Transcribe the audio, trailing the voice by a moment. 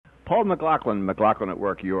Paul McLaughlin, McLaughlin at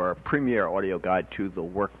Work, your premier audio guide to the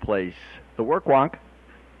workplace, the work wonk,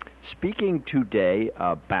 speaking today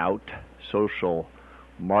about social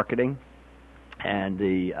marketing, and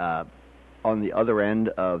on the other end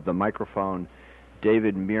of the microphone,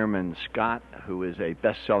 David Meerman Scott, who is a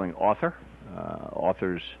best-selling author,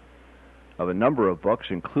 authors of a number of books,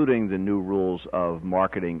 including The New Rules of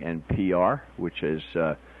Marketing and PR, which has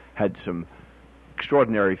had some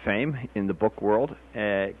extraordinary fame in the book world.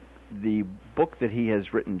 The book that he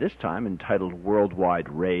has written this time, entitled Worldwide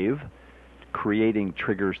Rave, Creating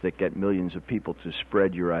Triggers That Get Millions of People to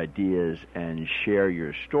Spread Your Ideas and Share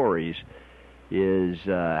Your Stories,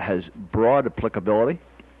 has broad applicability,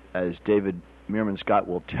 as David Meerman Scott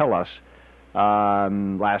will tell us.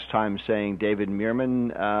 Last time saying David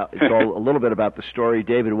Meerman, it's all a little bit about the story.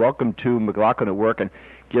 David, welcome to McLaughlin at Work, and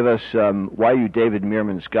give us why you David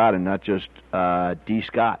Meerman Scott and not just D.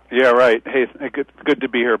 Scott. Yeah, right. Hey, good to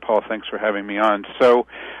be here, Paul. Thanks for having me on. So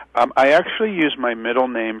I actually use my middle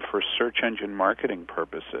name for search engine marketing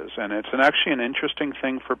purposes, and it's actually an interesting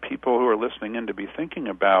thing for people who are listening in to be thinking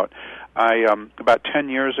about. About 10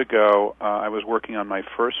 years ago, I was working on my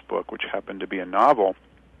first book, which happened to be a novel,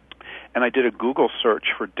 and I did a Google search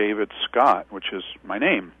for David Scott, which is my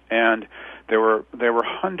name, and there were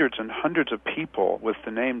hundreds and hundreds of people with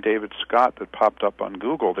the name David Scott that popped up on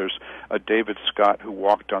Google. There's a David Scott who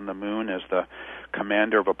walked on the moon as the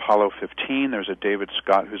commander of Apollo 15. There's a David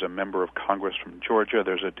Scott who's a member of Congress from Georgia.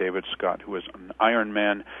 There's a David Scott who is an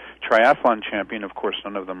Ironman triathlon champion. Of course,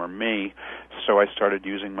 none of them are me. So I started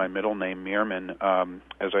using my middle name, Meerman,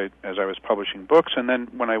 as I was publishing books. And then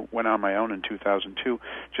when I went on my own in 2002,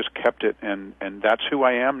 just kept it, and that's who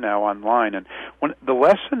I am now online. And the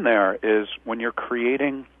lesson there is when you're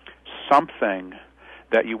creating something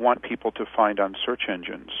that you want people to find on search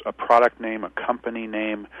engines, a product name, a company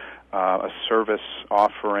name, a service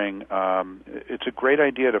offering, it's a great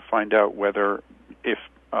idea to find out whether if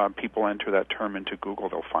people enter that term into Google,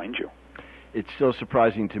 they'll find you. It's still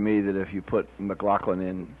surprising to me that if you put McLaughlin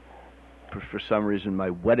in, for some reason, my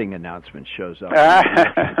wedding announcement shows up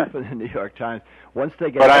in the New York Times. Once they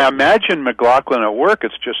get, but I imagine McLaughlin at Work,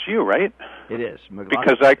 it's just you, right? It is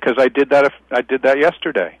because I did that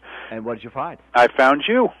yesterday. And what did you find? I found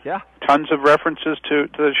you. Yeah. Tons of references to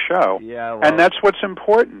the show. Yeah. Well, and that's what's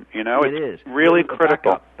important, you know. It is really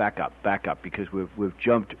critical. Back up, because we've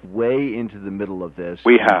jumped way into the middle of this.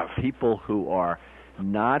 We have. People who are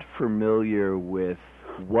not familiar with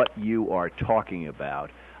what you are talking about,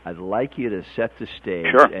 I'd like you to set the stage.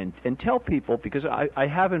 Sure. and tell people, because I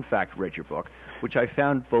have in fact read your book, which I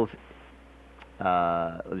found both.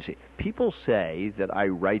 Let me see. People say that I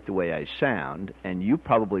write the way I sound, and you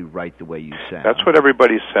probably write the way you sound. That's what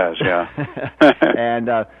everybody says, yeah. And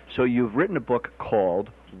so you've written a book called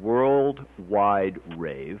Worldwide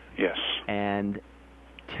Rave. Yes. And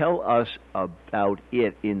tell us about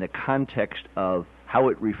it in the context of how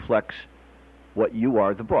it reflects what you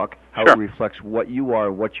are, the book, how Sure. it reflects what you are,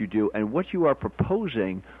 what you do, and what you are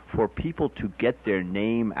proposing for people to get their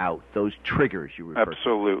name out, those triggers you refer to.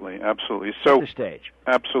 Absolutely. So, set the stage.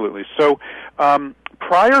 Absolutely. So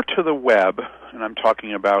prior to the web, and I'm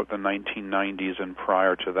talking about the 1990s and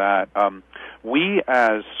prior to that, we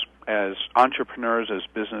as entrepreneurs, as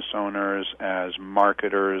business owners, as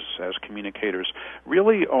marketers, as communicators,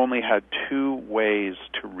 really only had two ways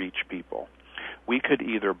to reach people. We could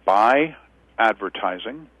either buy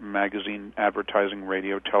advertising, magazine advertising,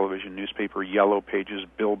 radio, television, newspaper, yellow pages,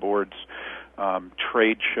 billboards,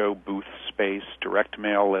 trade show booth space, direct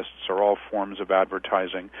mail lists are all forms of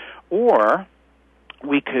advertising. Or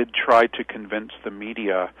we could try to convince the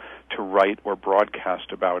media to write or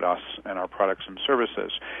broadcast about us and our products and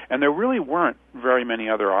services. And there really weren't very many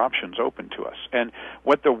other options open to us. And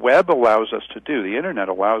what the web allows us to do, the Internet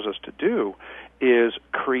allows us to do, is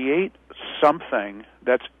create something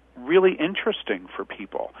that's really interesting for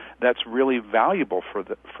people, that's really valuable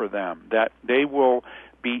for them, that they will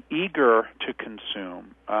be eager to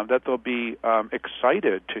consume, that they'll be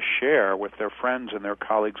excited to share with their friends and their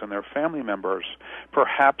colleagues and their family members,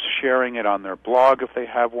 perhaps sharing it on their blog if they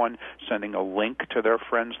have one, sending a link to their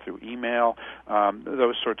friends through email,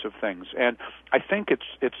 those sorts of things. And I think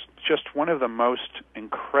it's just one of the most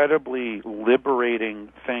incredibly liberating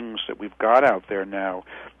things that we've got out there now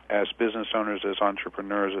as business owners, as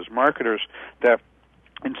entrepreneurs, as marketers, that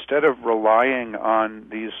instead of relying on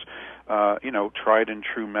these tried and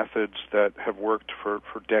true methods that have worked for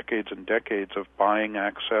decades and decades of buying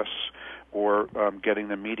access or getting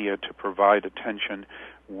the media to provide attention,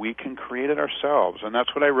 we can create it ourselves. And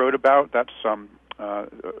that's what I wrote about. That's,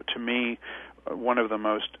 to me, one of the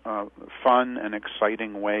most fun and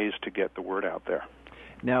exciting ways to get the word out there.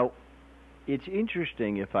 Now, it's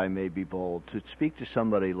interesting, if I may be bold, to speak to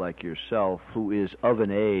somebody like yourself who is of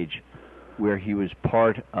an age where he was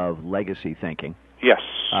part of legacy thinking. Yes.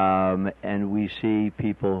 And we see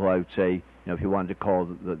people who I would say, if you wanted to call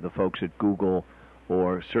the folks at Google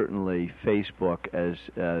or certainly Facebook as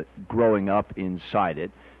growing up inside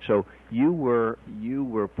it. So you were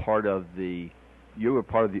part of the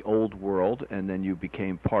old world, and then you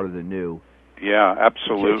became part of the new. Yeah,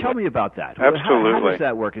 absolutely. So tell me about that. Absolutely. How does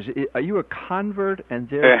that work? Are you a convert and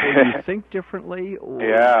therefore you think differently? Or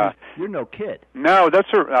yeah. You're no kid. No, that's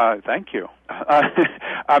thank you.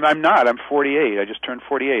 I'm not. I'm 48. I just turned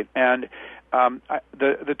 48. And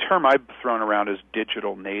the term I've thrown around is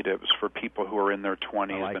digital natives for people who are in their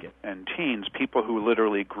 20s and teens, people who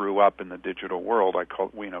literally grew up in the digital world. I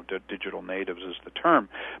call digital natives is the term.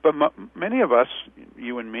 But many of us,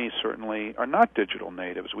 you and me certainly, are not digital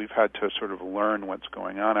natives. We've had to sort of learn what's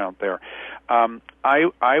going on out there.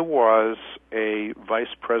 I was a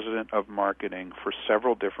vice president of marketing for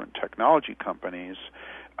several different technology companies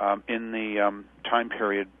in the time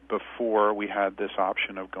period before we had this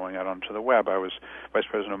option of going out onto the web. I was vice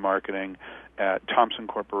president of marketing at Thomson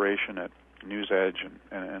Corporation, at NewsEdge,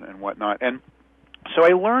 and whatnot. And so I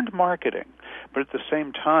learned marketing, but at the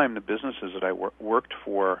same time, the businesses that I worked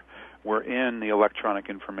for were in the electronic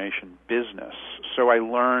information business. So I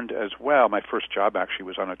learned as well. My first job actually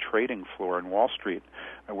was on a trading floor in Wall Street.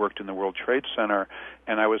 I worked in the World Trade Center,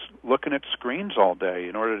 and I was looking at screens all day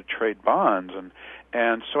in order to trade bonds.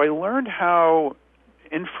 And so I learned how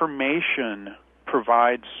information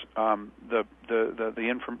provides the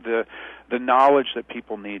knowledge that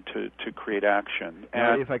people need to create action.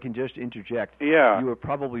 And if I can just interject, yeah, you were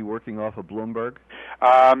probably working off of Bloomberg.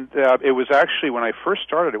 It was actually, when I first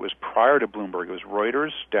started, it was prior to Bloomberg. It was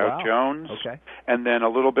Reuters, Dow Jones, and then a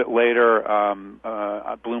little bit later,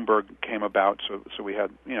 Bloomberg came about. So we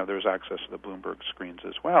had, there was access to the Bloomberg screens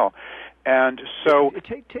as well, and so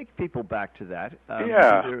take people back to that.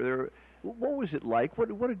 What was it like? What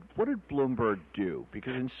did Bloomberg do?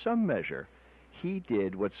 Because in some measure, he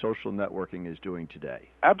did what social networking is doing today.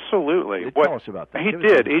 Absolutely. Tell us about that. He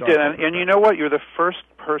did, and you know what? You're the first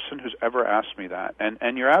person who's ever asked me that,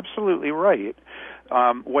 and you're absolutely right.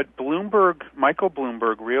 What Michael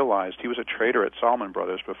Bloomberg realized, he was a trader at Salomon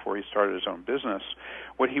Brothers before he started his own business.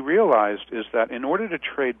 What he realized is that in order to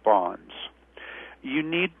trade bonds, you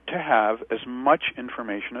need to have as much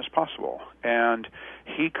information as possible. And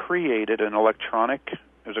he created an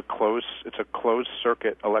it's a closed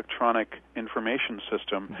circuit electronic information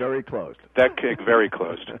system. Very closed. Very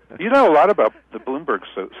closed. You know a lot about the Bloomberg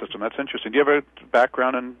system. That's interesting. Do you have a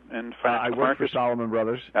background in financial markets? I worked for Salomon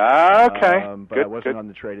Brothers. Okay. But I wasn't on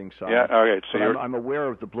the trading side. Yeah, okay. So I'm aware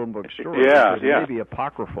of the Bloomberg story. Yeah. It may be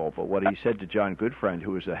apocryphal, but what he said to John Goodfriend,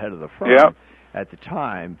 who was the head of the firm at the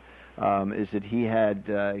time, is that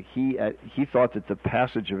he thought that the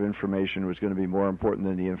passage of information was going to be more important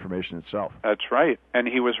than the information itself. That's right, and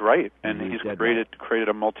he was right. And he's created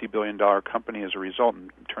a multi-billion-dollar company as a result, and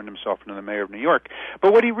turned himself into the mayor of New York.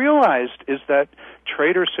 But what he realized is that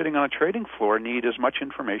traders sitting on a trading floor need as much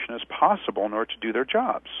information as possible in order to do their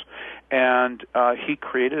jobs. And he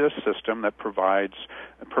created a system that provides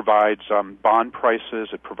bond prices,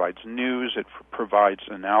 it provides news, it provides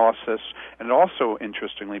analysis, and it also,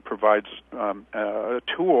 interestingly, provides a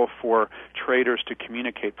tool for traders to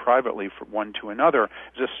communicate privately from one to another.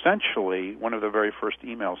 It's essentially one of the very first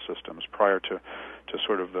email systems prior to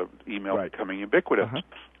sort of the email becoming ubiquitous.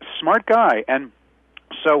 Smart guy. And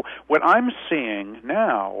so what I'm seeing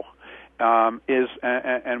now is,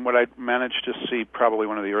 and what I managed to see, probably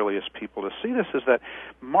one of the earliest people to see this, is that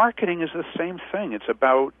marketing is the same thing. It's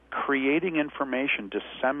about creating information,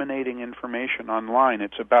 disseminating information online.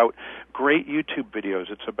 It's about great YouTube videos.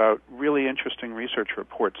 It's about really interesting research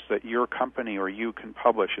reports that your company or you can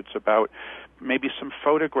publish. It's about maybe some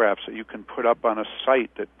photographs that you can put up on a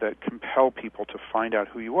site that compel people to find out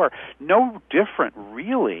who you are. No different,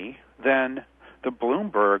 really, than the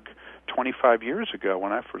Bloomberg 25 years ago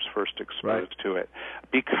when I was first exposed to it,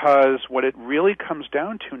 because what it really comes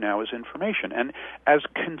down to now is information. And as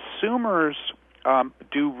consumers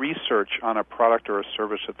do research on a product or a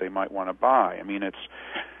service that they might want to buy, I mean, it's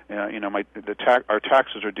our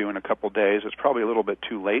taxes are due in a couple days. It's probably a little bit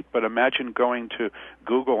too late, but imagine going to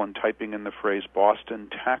Google and typing in the phrase Boston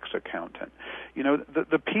tax accountant.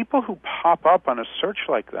 The people who pop up on a search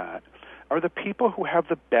like that are the people who have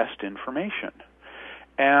the best information.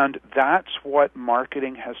 And that's what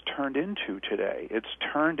marketing has turned into today. It's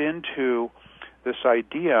turned into this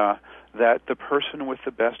idea that the person with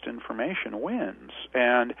the best information wins.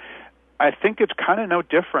 And I think it's kind of no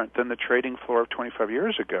different than the trading floor of 25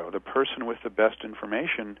 years ago. The person with the best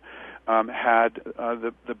information had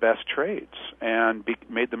the best trades and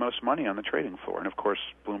made the most money on the trading floor. And, of course,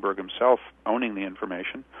 Bloomberg himself, owning the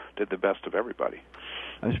information, did the best of everybody.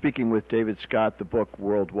 I'm speaking with David Scott, the book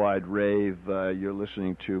Worldwide Rave. You're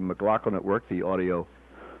listening to McLaughlin at Work, the audio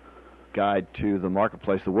guide to the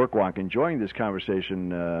marketplace, the Work Wonk. Enjoying this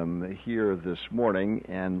conversation here this morning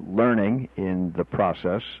and learning in the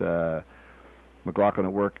process. McLaughlin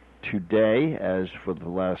at Work today, as for the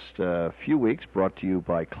last few weeks, brought to you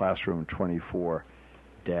by Classroom 24-7,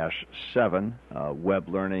 web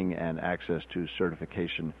learning and access to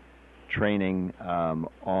certification training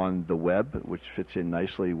on the web, which fits in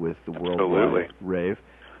nicely with the Worldwide Rave.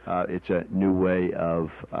 It's a new way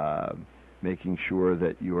of making sure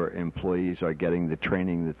that your employees are getting the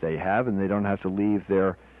training that they have, and they don't have to leave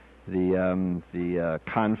the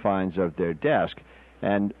confines of their desk.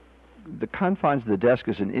 And the confines of the desk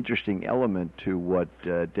is an interesting element to what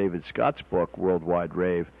David Scott's book, Worldwide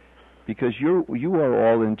Rave, because you are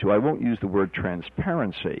all into, I won't use the word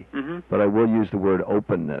transparency, but I will use the word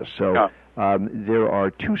openness. So there are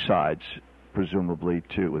two sides, presumably,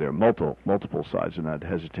 there are multiple sides, and I'd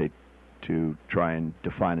hesitate to try and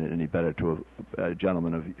define it any better to a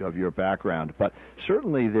gentleman of your background. But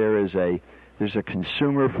certainly there's a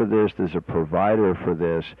consumer for this, there's a provider for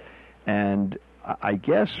this, and I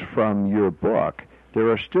guess from your book, there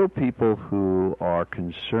are still people who are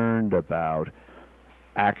concerned about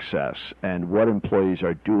access and what employees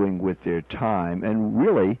are doing with their time, and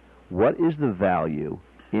really, what is the value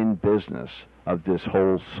in business of this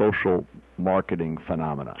whole social marketing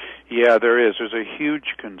phenomena? Yeah, there is. There's a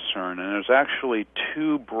huge concern, and there's actually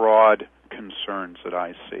two broad concerns that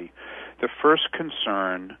I see. The first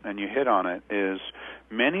concern, and you hit on it, is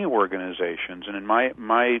many organizations, and in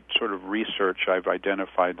my sort of research, I've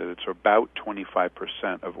identified that it's about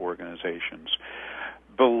 25% of organizations,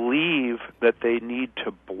 believe that they need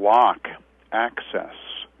to block access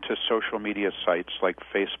to social media sites like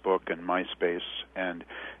Facebook and MySpace and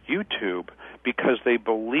YouTube because they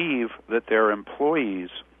believe that their employees,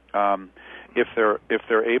 if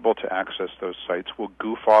they're able to access those sites, will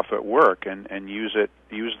goof off at work and use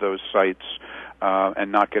those sites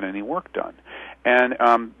and not get any work done. And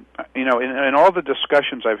in all the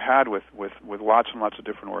discussions I've had with lots and lots of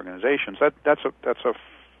different organizations, that's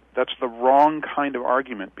the wrong kind of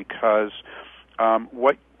argument, because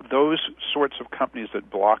what those sorts of companies that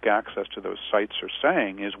block access to those sites are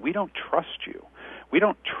saying is, we don't trust you. We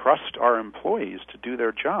don't trust our employees to do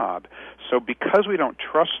their job. So because we don't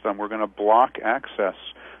trust them, we're going to block access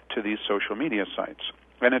to these social media sites.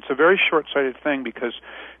 And it's a very short-sighted thing, because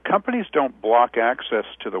companies don't block access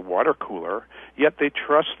to the water cooler, yet they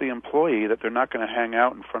trust the employee that they're not going to hang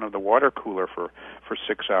out in front of the water cooler for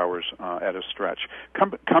 6 hours at a stretch.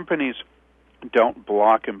 Companies don't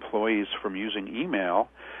block employees from using email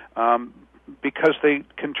because they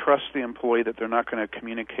can trust the employee that they're not going to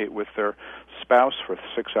communicate with their spouse for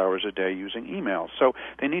 6 hours a day using email. So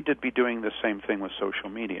they need to be doing the same thing with social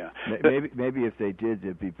media. Maybe if they did,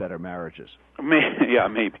 there'd be better marriages.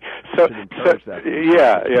 Maybe. So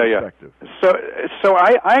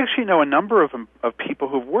I actually know a number of people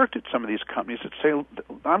who've worked at some of these companies that say,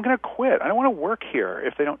 I'm going to quit. I don't want to work here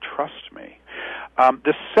if they don't trust me.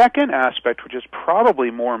 The second aspect, which is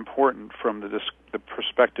probably more important from the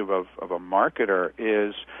perspective of a marketer,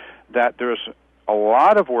 is that there's a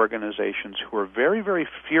lot of organizations who are very, very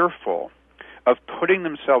fearful of putting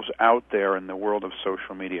themselves out there in the world of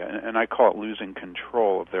social media, and I call it losing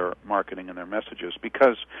control of their marketing and their messages.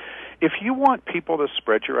 Because if you want people to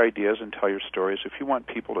spread your ideas and tell your stories, if you want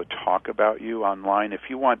people to talk about you online, if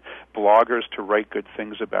you want bloggers to write good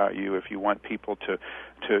things about you, if you want people to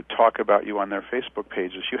talk about you on their Facebook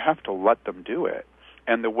pages, you have to let them do it.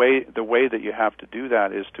 And the way that you have to do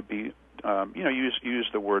that is to be use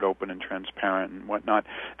the word open and transparent and whatnot.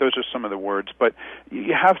 Those are some of the words, but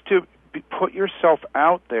you have to put yourself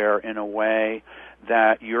out there in a way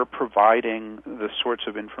that you're providing the sorts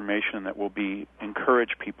of information that will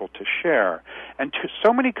encourage people to share. And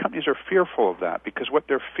so many companies are fearful of that, because what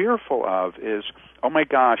they're fearful of is, oh my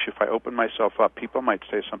gosh, if I open myself up, people might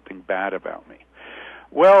say something bad about me.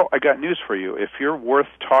 Well, I got news for you. If you're worth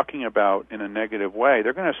talking about in a negative way,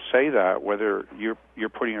 they're going to say that whether you're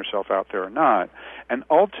putting yourself out there or not. And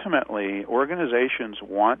ultimately, organizations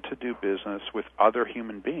want to do business with other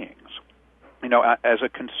human beings. As a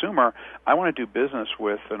consumer, I want to do business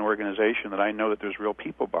with an organization that I know that there's real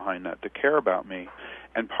people behind that care about me.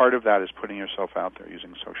 And part of that is putting yourself out there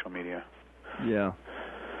using social media. Yeah.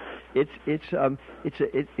 It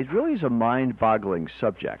really is a mind-boggling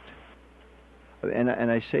subject.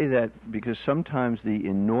 And I say that because sometimes the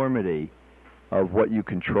enormity of what you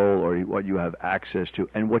control or what you have access to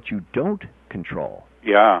and what you don't control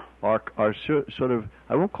are sort of,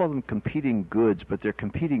 I won't call them competing goods, but they're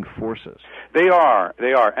competing forces. They are.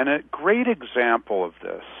 And a great example of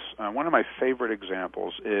this, one of my favorite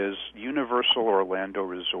examples, is Universal Orlando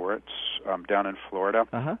Resorts down in Florida.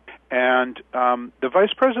 Uh-huh. And the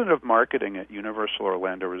vice president of marketing at Universal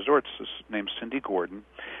Orlando Resorts is named Cindy Gordon.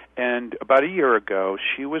 And about a year ago,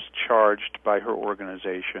 she was charged by her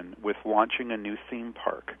organization with launching a new theme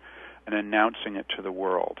park and announcing it to the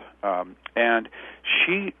world. And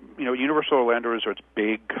she, Universal Orlando Resort's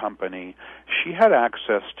big company, she had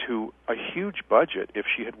access to a huge budget if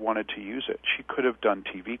she had wanted to use it. She could have done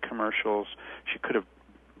TV commercials. She could have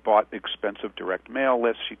bought expensive direct mail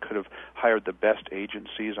lists. She could have hired the best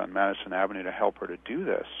agencies on Madison Avenue to help her to do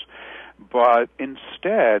this. But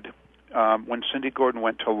instead, when Cindy Gordon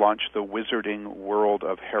went to launch the Wizarding World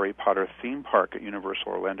of Harry Potter theme park at Universal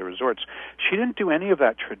Orlando Resorts, she didn't do any of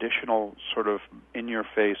that traditional sort of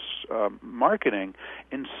in-your-face marketing.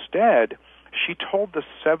 Instead, she told the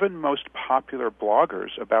 7 most popular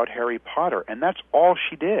bloggers about Harry Potter, and that's all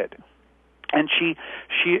she did. And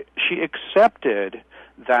she accepted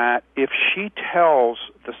that if she tells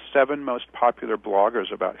the 7 most popular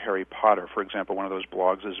bloggers about Harry Potter, for example, one of those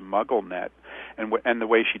blogs is MuggleNet, and the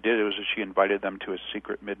way she did it was that she invited them to a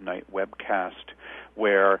secret midnight webcast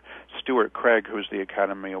where Stuart Craig, who's the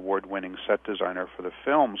Academy Award-winning set designer for the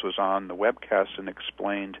films, was on the webcast and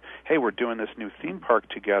explained, hey, we're doing this new theme park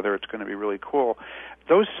together, it's going to be really cool.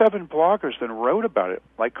 Those 7 bloggers then wrote about it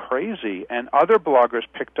like crazy, and other bloggers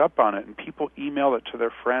picked up on it, and people emailed it to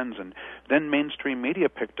their friends, and then mainstream media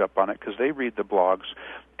picked up on it because they read the blogs.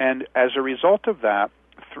 And as a result of that,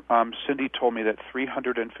 Cindy told me that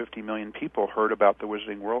 350 million people heard about the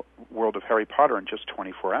Wizarding World of Harry Potter in just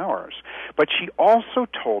 24 hours. But she also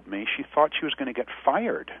told me she thought she was going to get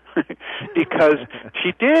fired because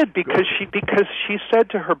she said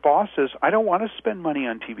to her bosses, I don't want to spend money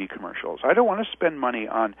on TV commercials. I don't want to spend money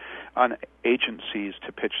on agencies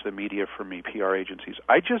to pitch the media for me, PR agencies.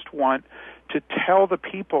 I just want to tell the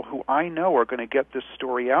people who I know are going to get this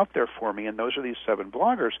story out there for me, and those are these 7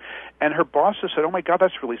 bloggers. And her bosses said, oh, my God,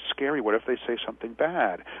 that's really scary. What if they say something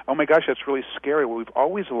bad? Oh, my gosh, that's really scary. Well, we've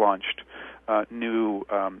always launched new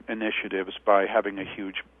initiatives by having a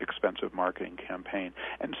huge, expensive marketing campaign.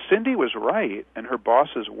 And Cindy was right, and her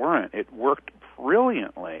bosses weren't. It worked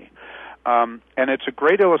brilliantly. And it's a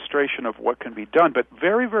great illustration of what can be done, but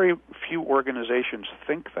very, very few organizations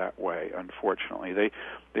think that way, unfortunately.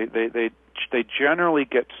 They generally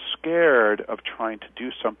get scared of trying to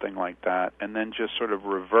do something like that and then just sort of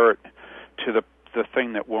revert to the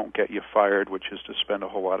thing that won't get you fired, which is to spend a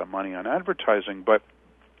whole lot of money on advertising. But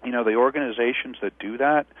the organizations that do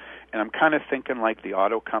that, and I'm kind of thinking like the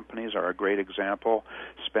auto companies are a great example,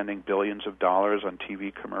 spending billions of dollars on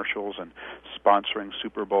TV commercials and sponsoring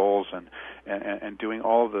Super Bowls and doing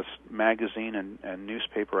all of this magazine and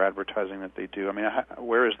newspaper advertising that they do. I mean,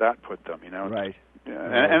 where does that put them? Right.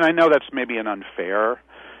 And I know that's maybe an unfair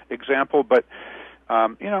example, but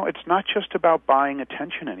it's not just about buying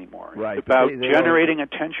attention anymore. Right. It's about generating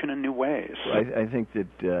attention in new ways. I think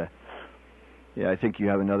that. I think you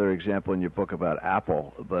have another example in your book about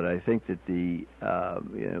Apple, but I think that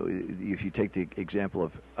if you take the example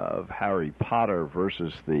of Harry Potter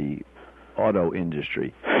versus the auto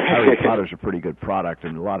industry, Harry Potter's a pretty good product,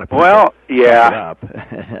 and a lot of people pick it up.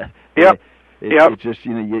 Yep. It's just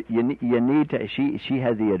you need to. She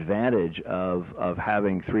had the advantage of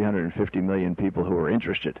having 350 million people who are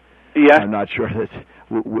interested. Yeah. I'm not sure that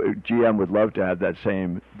GM would love to have that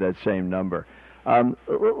same number.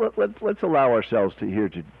 Let's allow ourselves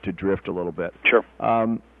to drift a little bit. Sure.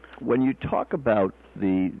 When you talk about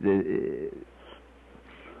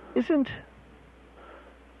isn't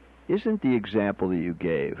the example that you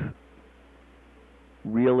gave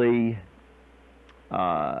really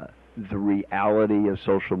the reality of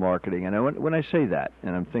social marketing? And when I say that,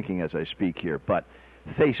 and I'm thinking as I speak here, but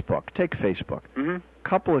take Facebook. Mm-hmm. A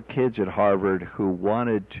couple of kids at Harvard who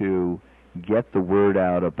wanted to get the word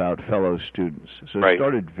out about fellow students. So it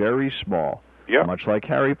started very small, much like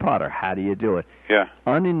Harry Potter. How do you do it? Yeah.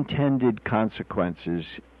 Unintended consequences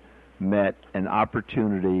met an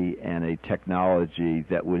opportunity and a technology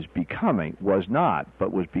that was becoming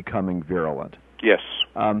virulent. Yes.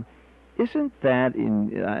 Isn't that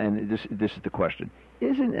and this is the question,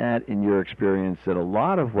 isn't that in your experience that a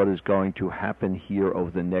lot of what is going to happen here over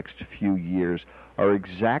the next few years are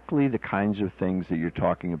exactly the kinds of things that you're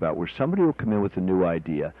talking about, where somebody will come in with a new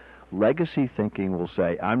idea, legacy thinking will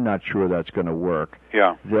say, I'm not sure that's going to work.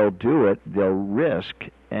 Yeah. They'll do it, they'll risk,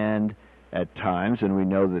 and at times, and we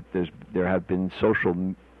know that there have been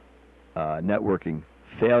social networking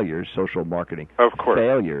failures, social marketing of course,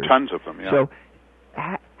 failures. Tons of them, yeah. So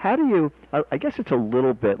how do you, I guess it's a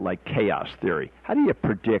little bit like chaos theory. How do you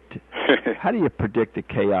predict that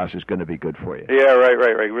chaos is going to be good for you? Yeah, right.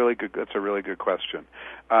 Really good. That's a really good question.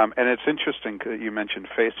 And it's interesting, you mentioned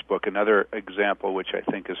Facebook. Another example, which I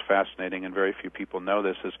think is fascinating, and very few people know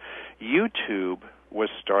this, is YouTube was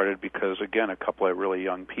started because, again, a couple of really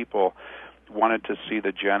young people wanted to see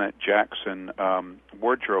the Janet Jackson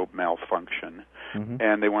wardrobe malfunction,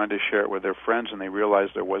 and they wanted to share it with their friends, and they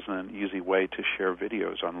realized there wasn't an easy way to share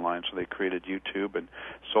videos online, so they created YouTube and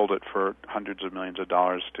sold it for hundreds of millions of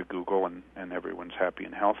dollars to Google, and everyone's happy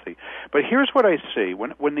and healthy. But here's what I see.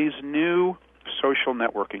 When these new social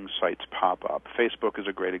networking sites pop up, Facebook is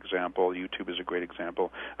a great example, YouTube is a great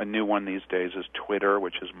example. A new one these days is Twitter,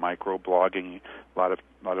 which is microblogging. A lot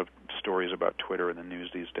of stories about Twitter in the news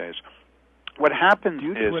these days. What happens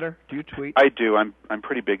is... Twitter? Do you tweet? I do. I'm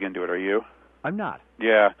pretty big into it. Are you? I'm not.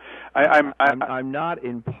 Yeah. I'm not,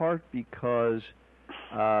 in part because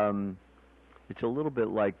it's a little bit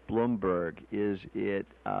like Bloomberg. Is the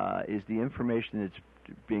information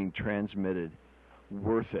that's being transmitted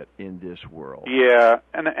worth it in this world? Yeah,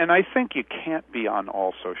 and I think you can't be on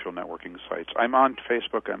all social networking sites. I'm on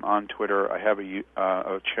Facebook, I'm on Twitter, I have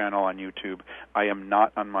a channel on YouTube. I am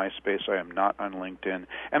not on MySpace, I am not on LinkedIn.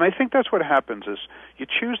 And I think that's what happens is you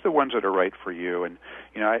choose the ones that are right for you. And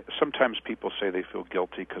sometimes people say they feel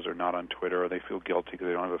guilty because they're not on Twitter, or they feel guilty because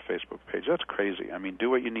they don't have a Facebook page. That's crazy. I mean, do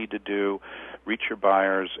what you need to do, reach your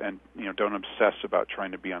buyers, and don't obsess about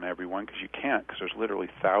trying to be on every one, because you can't, because there's literally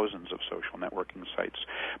thousands of social networking sites.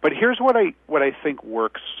 But here's what I think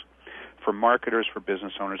works for marketers, for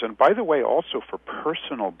business owners, and by the way, also for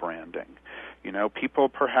personal branding. People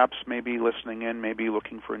perhaps maybe listening in, maybe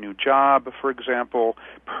looking for a new job, for example.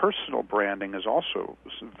 Personal branding is also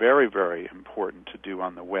very, very important to do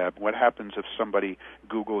on the web. What happens if somebody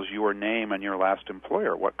Googles your name and your last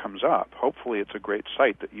employer? What comes up? Hopefully it's a great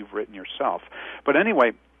site that you've written yourself. But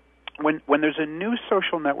anyway, when there's a new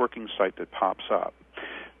social networking site that pops up,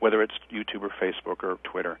 whether it's YouTube or Facebook or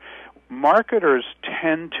Twitter, marketers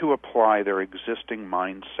tend to apply their existing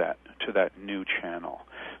mindset to that new channel.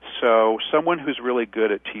 So someone who's really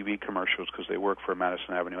good at TV commercials because they work for a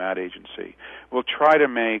Madison Avenue ad agency will try to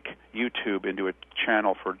make YouTube into a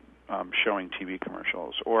channel for showing TV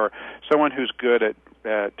commercials. Or someone who's good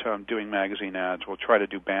at doing magazine ads will try to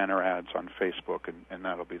do banner ads on Facebook, and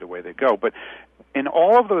that'll be the way they go. But in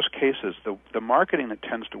all of those cases, the marketing that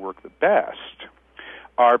tends to work the best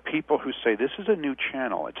are people who say, this is a new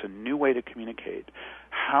channel, it's a new way to communicate.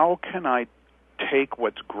 How can I take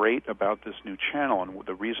what's great about this new channel and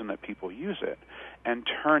the reason that people use it and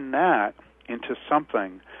turn that into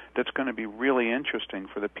something that's going to be really interesting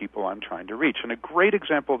for the people I'm trying to reach? And a great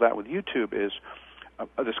example of that with YouTube is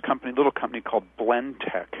this little company called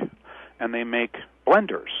Blendtec, and they make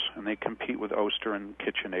blenders, and they compete with Oster and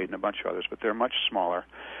KitchenAid and a bunch of others, but they're much smaller.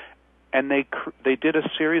 And they did a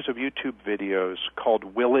series of YouTube videos called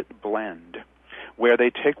Will It Blend, where they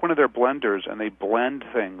take one of their blenders and they blend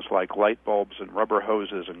things like light bulbs and rubber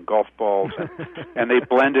hoses and golf balls, and they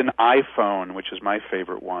blend an iPhone, which is my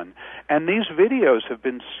favorite one. And these videos have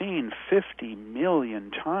been seen 50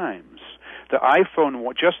 million times. The iPhone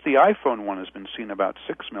one has been seen about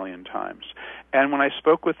 6 million times. And when I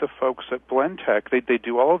spoke with the folks at Blendtec, they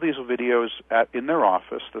do all of these videos in their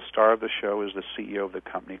office. The star of the show is the CEO of the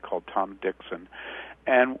company called Tom Dixon.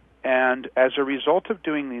 And as a result of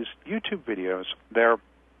doing these YouTube videos, their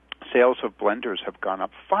sales of blenders have gone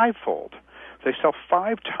up fivefold. They sell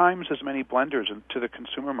 5 times as many blenders to the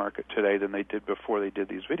consumer market today than they did before they did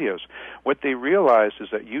these videos. What they realized is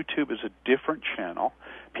that YouTube is a different channel.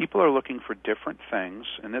 People are looking for different things.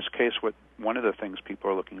 In this case, one of the things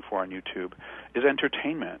people are looking for on YouTube is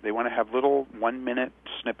entertainment. They want to have little 1-minute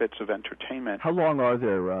snippets of entertainment. How long are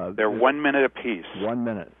there? They're 1 minute apiece. 1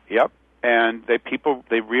 minute. Yep. And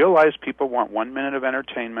they realize people want 1 minute of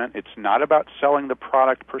entertainment. It's not about selling the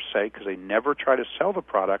product per se, because they never try to sell the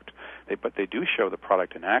product, but they do show the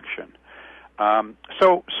product in action.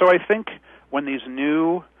 So I think when these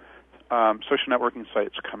new social networking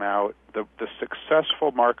sites come out, the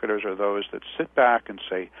successful marketers are those that sit back and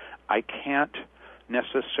say, I can't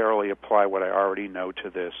necessarily apply what I already know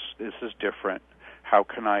to this. This is different. How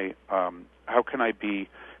can I be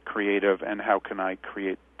creative, and how can I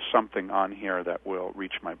create something on here that will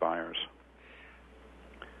reach my buyers?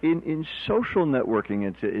 In social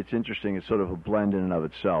networking, it's interesting. It's sort of a blend in and of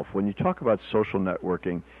itself. When you talk about social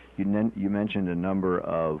networking, you mentioned a number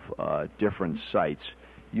of different sites.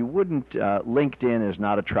 you wouldn't. LinkedIn is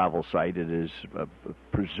not a travel site. It is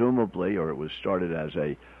presumably, or it was started as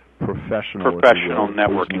a professional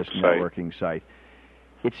networking site.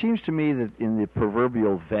 It seems to me that in the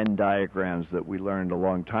proverbial Venn diagrams that we learned a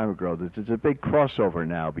long time ago, that there's a big crossover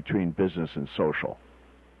now between business and social.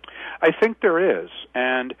 I think there is,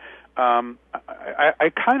 and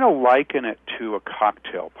I kind of liken it to a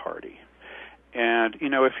cocktail party. And, you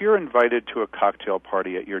know, if you're invited to a cocktail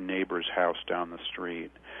party at your neighbor's house down the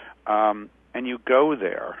street, and you go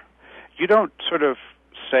there, you don't sort of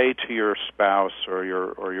say to your spouse or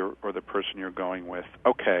the person you're going with,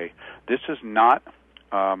 okay, this is not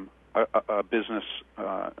a business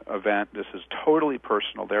event. This is totally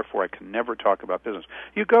personal. Therefore, I can never talk about business.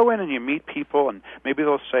 You go in and you meet people, and maybe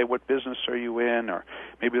they'll say, "What business are you in?" Or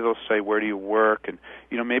maybe they'll say, "Where do you work?" And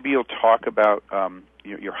maybe you'll talk about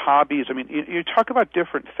your hobbies. I mean, you talk about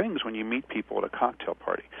different things when you meet people at a cocktail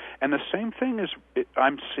party. And the same thing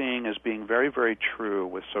I'm seeing as being very, very true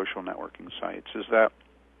with social networking sites is that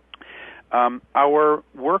our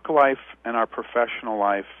work life and our professional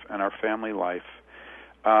life and our family life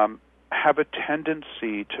have a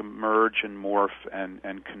tendency to merge and morph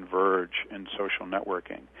and converge in social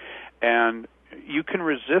networking. And you can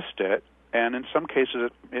resist it, and in some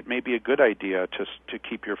cases it may be a good idea to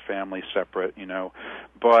keep your family separate,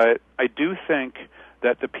 But I do think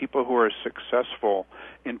that the people who are successful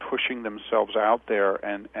in pushing themselves out there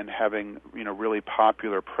and having, really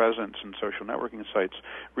popular presence in social networking sites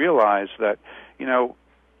realize that,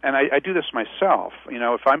 and I do this myself,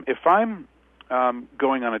 if I'm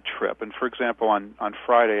going on a trip, and for example, on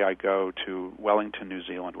Friday I go to Wellington, New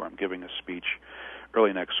Zealand, where I'm giving a speech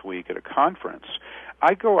early next week at a conference.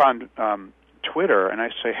 I go on Twitter and I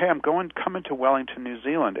say, hey, I'm coming to Wellington, New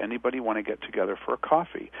Zealand. Anybody want to get together for a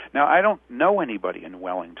coffee? Now, I don't know anybody in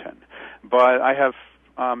Wellington, but I have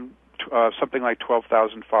something like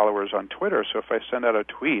 12,000 followers on Twitter, so if I send out a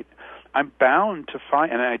tweet, I'm bound to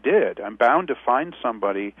find, and I did, I'm bound to find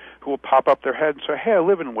somebody who will pop up their head and say, hey, I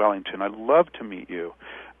live in Wellington. I'd love to meet you.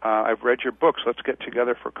 I've read your books. Let's get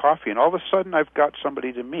together for coffee. And all of a sudden, I've got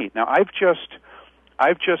somebody to meet. Now, I've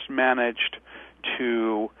just managed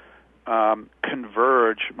to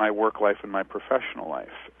converge my work life and my professional life,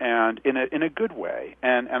 and in a good way.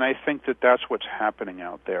 And I think that's what's happening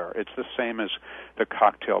out there. It's the same as the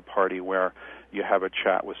cocktail party where you have a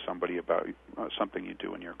chat with somebody about something you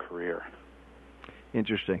do in your career.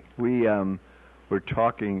 Interesting. We were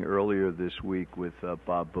talking earlier this week with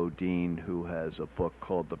Bob Bodine, who has a book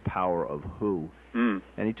called The Power of Who. And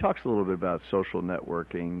he talks a little bit about social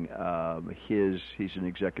networking. He's an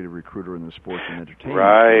executive recruiter in the sports and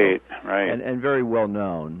entertainment field, right, and very well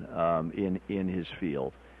known in his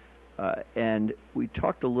field. And we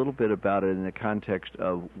talked a little bit about it in the context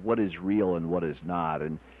of what is real and what is not.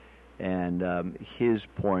 And his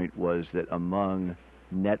point was that among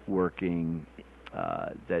networking,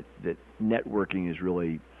 that networking is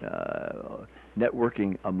really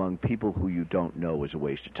networking among people who you don't know is a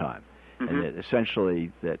waste of time. Mm-hmm. And that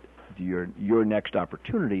essentially that your next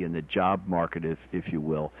opportunity in the job market, if you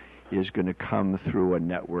will, is going to come through a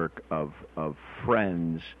network of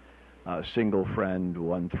friends, single friend,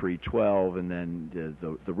 1, 3, 12, and then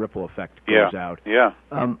the ripple effect goes out. Yeah.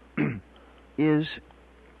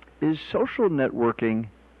 Is social networking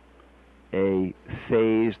a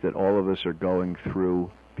phase that all of us are going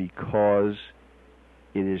through because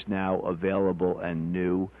it is now available and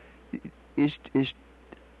new?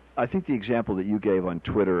 I think the example that you gave on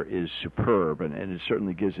Twitter is superb, and it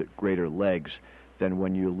certainly gives it greater legs than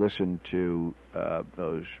when you listen to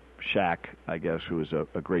those Shaq, I guess, who is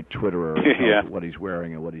a great Twitterer, what he's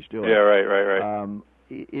wearing and what he's doing. Yeah, right.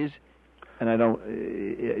 And I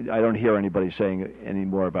don't hear anybody saying any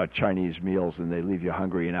more about Chinese meals than they leave you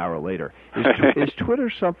hungry an hour later. Is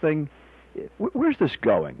Twitter something? Where's this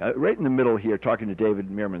going? Right in the middle here, talking to David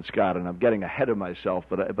Meerman Scott, and I'm getting ahead of myself,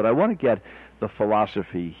 but I want to get the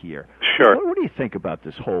philosophy here. Sure. What do you think about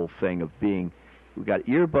this whole thing of being? We've got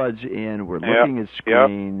earbuds in. We're looking at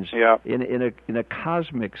screens. In a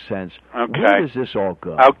cosmic sense. Okay. Where does this all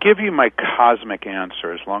go? I'll give you my cosmic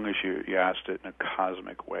answer as long as you asked it in a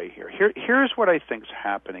cosmic way here. Here's what I think's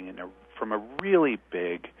happening from a really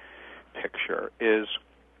big picture is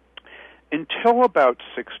until about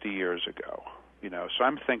 60 years ago, so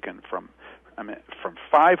I'm thinking from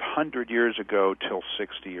 500 years ago till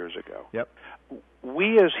 60 years ago. Yep.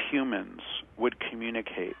 We as humans would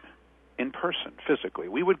communicate in person, physically.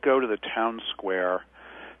 We would go to the town square,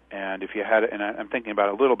 and if you had, and I'm thinking about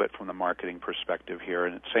it a little bit from the marketing perspective here,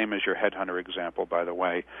 and it's same as your headhunter example, by the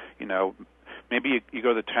way. Maybe you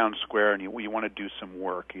go to the town square and you want to do some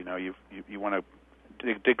work. You want to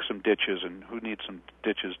dig some ditches, and who needs some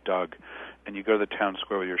ditches dug? And you go to the town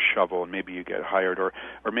square with your shovel, and maybe you get hired, or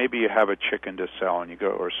maybe you have a chicken to sell, and you go,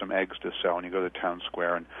 or some eggs to sell, and you go to the town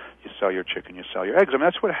square and you sell your chicken, you sell your eggs. I mean,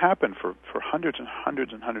 that's what happened for hundreds and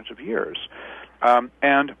hundreds and hundreds of years.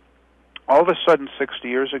 And all of a sudden, 60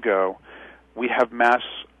 years ago, we have mass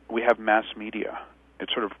media. It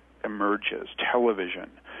sort of emerges. Television,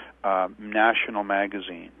 national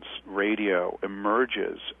magazines, radio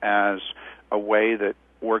emerges as a way that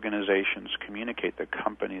organizations communicate, that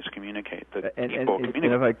companies communicate, that people communicate.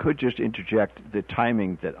 And if I could just interject, the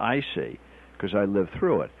timing that I see, because I lived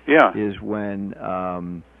through it, is when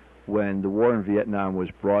the war in Vietnam was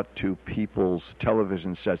brought to people's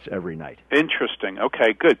television sets every night. Interesting.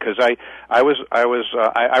 Okay, good, because I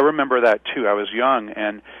remember that too. I was young,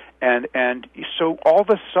 and so all of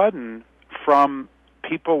a sudden, from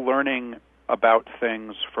people learning about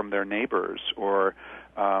things from their neighbors or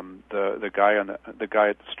the guy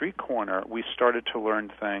at the street corner, we started to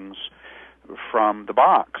learn things from the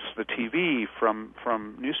box, the TV, from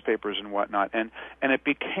newspapers and whatnot, and it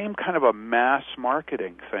became kind of a mass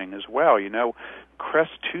marketing thing as well. You know,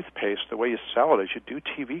 Crest toothpaste, the way you sell it is you do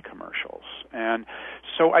TV commercials, and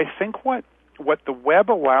so I think what the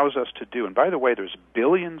web allows us to do, and by the way, there's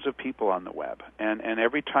billions of people on the web, and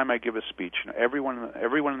every time I give a speech, you know,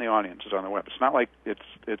 everyone in the audience is on the web. It's not like it's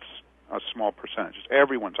a small percentage.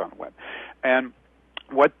 Everyone's on the web. And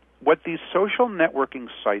what these social networking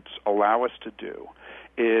sites allow us to do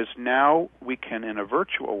is now we can, in a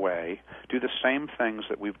virtual way, do the same things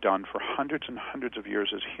that we've done for hundreds and hundreds of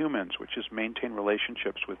years as humans, which is maintain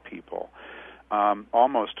relationships with people,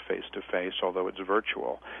 almost face-to-face, although it's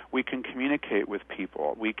virtual. We can communicate with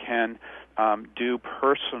people. We can do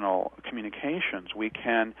personal communications. We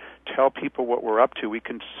can tell people what we're up to. We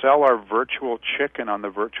can sell our virtual chicken on the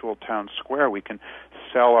virtual town square. We can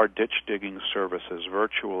sell our ditch digging services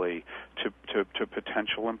virtually to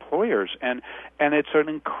potential employers. And it's an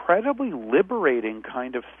incredibly liberating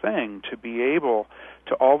kind of thing to be able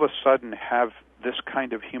to all of a sudden have this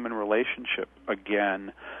kind of human relationship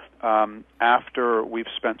again, after we've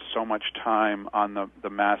spent so much time on the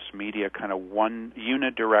mass media, kind of one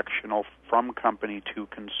unidirectional, from company to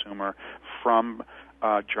consumer, from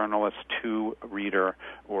journalist to reader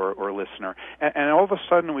or listener. And all of a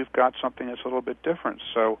sudden we've got something that's a little bit different.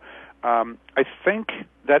 So I think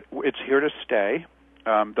that it's here to stay.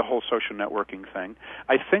 The whole social networking thing.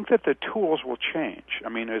 I think that the tools will change. I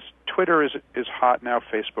mean, as Twitter is hot now,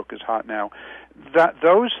 Facebook is hot now, that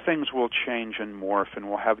those things will change and morph, and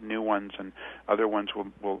we'll have new ones, and other ones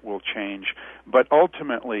will change. But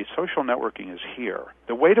ultimately, social networking is here.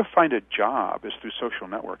 The way to find a job is through social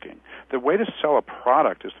networking. The way to sell a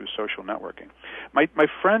product is through social networking. My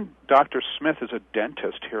friend Dr. Smith is a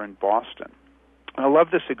dentist here in Boston. And I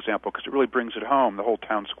love this example because it really brings it home, the whole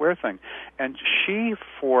town square thing. And she,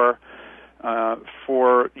 for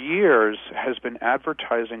years, has been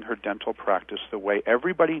advertising her dental practice the way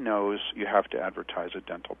everybody knows you have to advertise a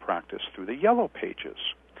dental practice, through the Yellow Pages.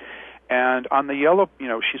 And on the Yellow,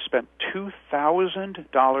 she spent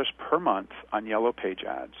 $2,000 per month on Yellow Page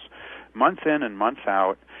ads, month in and month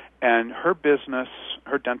out. And her business,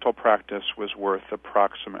 her dental practice, was worth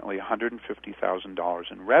approximately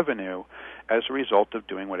 $150,000 in revenue as a result of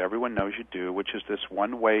doing what everyone knows you do, which is this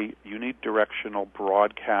one-way, unidirectional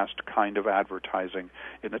broadcast kind of advertising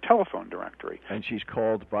in the telephone directory. And she's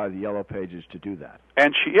called by the Yellow Pages to do that.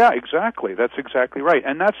 And exactly. That's exactly right.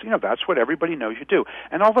 And that's what everybody knows you do.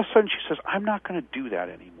 And all of a sudden she says, I'm not going to do that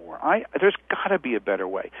anymore. There's got to be a better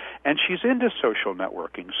way. And she's into social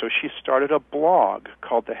networking, so she started a blog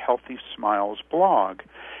called the Healthy Smiles blog.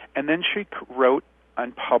 And then she wrote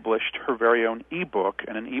and published her very own ebook,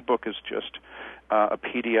 and an ebook is just a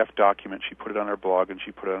PDF document. She put it on her blog and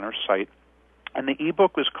she put it on her site. And the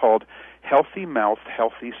ebook was called Healthy Mouth,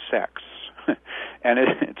 Healthy Sex. And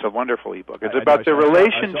it's a wonderful ebook. It's about the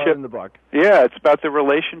relationship. I saw it in the book. Yeah, it's about the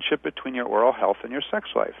relationship between your oral health and your sex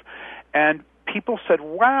life. And people said,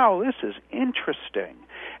 wow, this is interesting.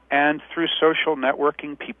 And through social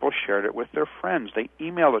networking, people shared it with their friends. They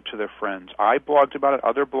emailed it to their friends. I blogged about it.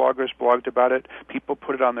 Other bloggers blogged about it. People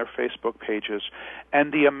put it on their Facebook pages.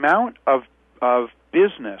 And the amount of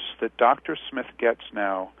business that Dr. Smith gets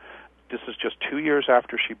now, this is just 2 years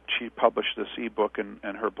after she published this ebook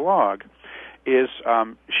and her blog, is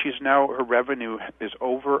her revenue is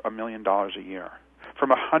over $1 million a year. From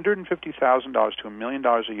 $150,000 to $1 million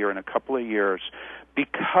a year in a couple of years,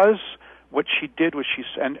 because what she did was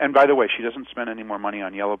and by the way, she doesn't spend any more money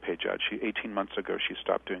on Yellow Page ads. 18 months ago, she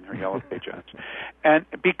stopped doing her Yellow Page ads. And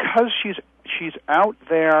because she's out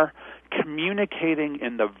there communicating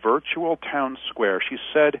in the virtual town square, she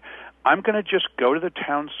said, I'm going to just go to the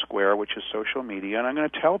town square, which is social media, and I'm going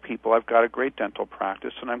to tell people I've got a great dental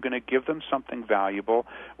practice, and I'm going to give them something valuable,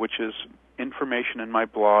 which is information in my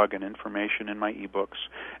blog and information in my ebooks,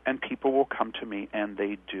 and people will come to me, and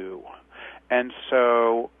they do. And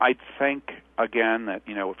so I think, again, that,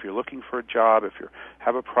 if you're looking for a job, if you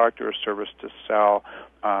have a product or a service to sell,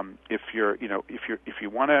 if you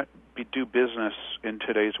want to do business in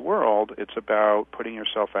today's world, it's about putting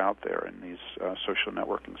yourself out there in these social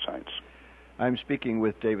networking sites. I'm speaking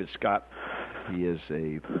with David Scott. He is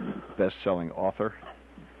a best-selling author.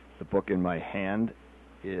 The book in my hand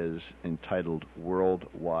is entitled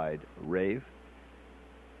Worldwide Rave.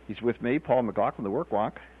 He's with me, Paul McLaughlin, the Work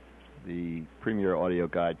Wonk, the premier audio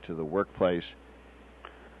guide to the workplace.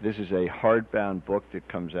 This is a hardbound book that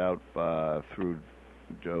comes out through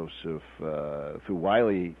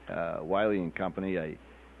Wiley and Company,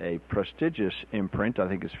 a prestigious imprint, I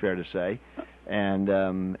think it's fair to say,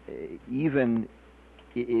 and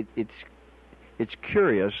it's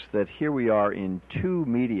curious that here we are in two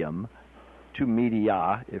media,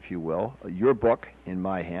 if you will. Your book in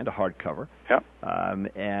my hand, a hardcover,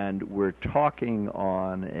 and we're talking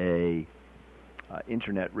on a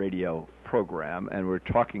internet radio program, and we're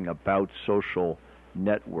talking about social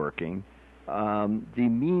networking. The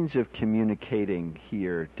means of communicating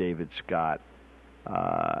here, David Scott,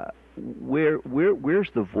 where's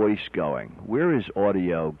the voice going? Where is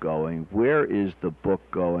audio going? Where is the book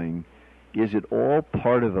going? Is it all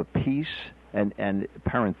part of a piece? And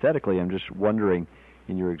parenthetically, I'm just wondering,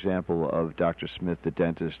 in your example of Dr. Smith, the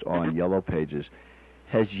dentist, on Yellow Pages,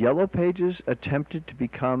 has Yellow Pages attempted to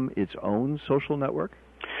become its own social network?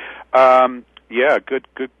 Yeah,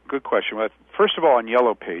 good question. First of all, on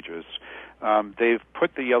Yellow Pages, they've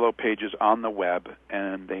put the Yellow Pages on the web,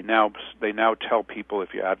 and they now tell people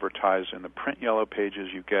if you advertise in the print Yellow Pages,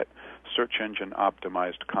 you get search engine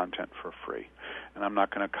optimized content for free. And I'm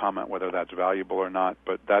not going to comment whether that's valuable or not,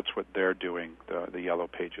 but that's what they're doing, the Yellow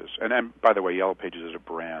Pages. And by the way, Yellow Pages is a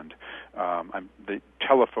brand. The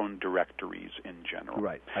telephone directories in general.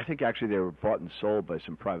 Right. I think actually they were bought and sold by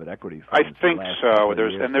some private equity firms. I think so.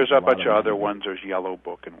 There's a bunch of other ones. There's Yellow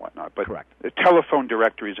Book and whatnot. But correct. The telephone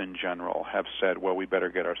directories in general have said, well, we better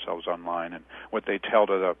get ourselves online. And what they tell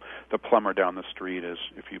to the plumber down the street is,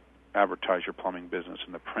 if you advertise your plumbing business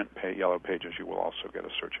in the print Yellow Pages, you will also get a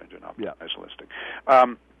search engine optimized listing.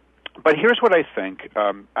 But here's what I think,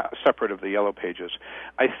 separate of the Yellow Pages.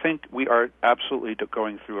 I think we are absolutely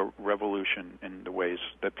going through a revolution in the ways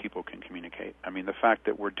that people can communicate. I mean, the fact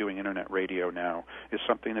that we're doing internet radio now is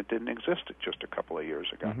something that didn't exist just a couple of years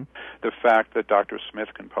ago. Mm-hmm. The fact that Dr.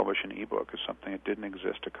 Smith can publish an ebook is something that didn't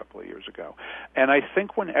exist a couple of years ago. And I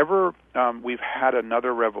think whenever we've had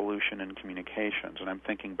another revolution in communications, and I'm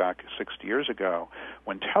thinking back 60 years ago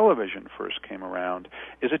when television first came around,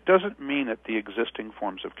 is it doesn't mean that the existing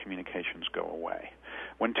forms of communications go away.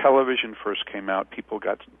 When television first came out, people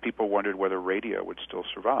wondered whether radio would still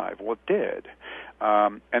survive. Well, it did.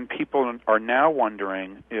 And people are now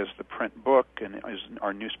wondering, is the print book and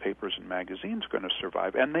are newspapers and magazines going to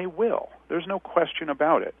survive? And they will. There's no question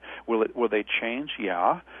about it. Will they change?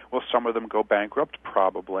 Yeah. Will some of them go bankrupt?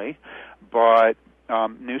 Probably. But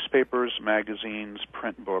newspapers, magazines,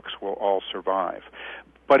 print books will all survive.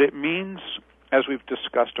 But it means, as we've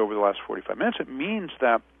discussed over the last 45 minutes, it means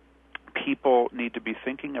that people need to be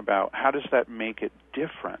thinking about how does that make it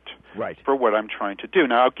different for what I'm trying to do.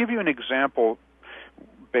 Now, I'll give you an example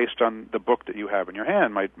based on the book that you have in your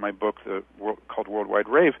hand, my book called Worldwide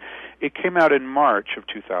Rave. It came out in March of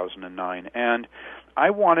 2009, and I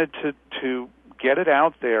wanted to get it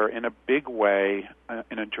out there in a big way,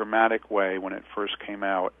 in a dramatic way when it first came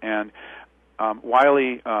out. And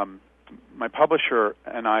Wiley, my publisher,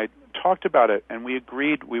 and I talked about it, and we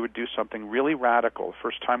agreed we would do something really radical. The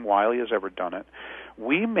first time Wiley has ever done it.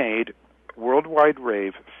 We made Worldwide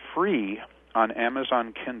Rave free on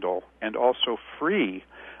Amazon Kindle and also free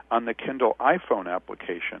on the Kindle iPhone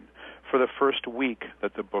application for the first week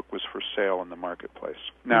that the book was for sale in the marketplace.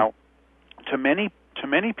 Now, to many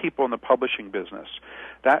people in the publishing business,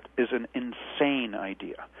 that is an insane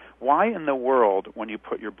idea. Why in the world, when you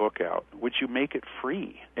put your book out, would you make it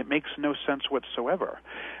free? It makes no sense whatsoever.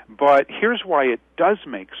 But here's why it does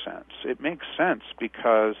make sense. It makes sense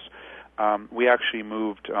because we actually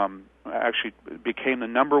became the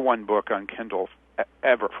number one book on Kindle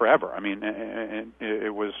forever. I mean,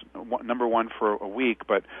 it was number one for a week,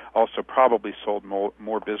 but also probably sold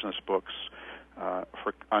more business books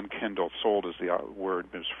on Kindle, sold as the word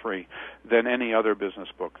is free, than any other business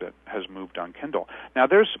book that has moved on Kindle. Now,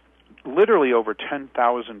 there's literally over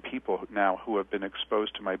 10,000 people now who have been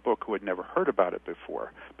exposed to my book who had never heard about it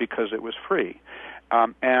before because it was free.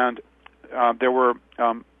 And there were,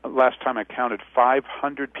 last time I counted,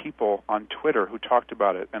 500 people on Twitter who talked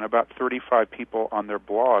about it, and about 35 people on their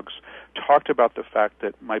blogs talked about the fact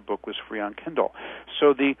that my book was free on Kindle.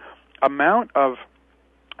 So the amount of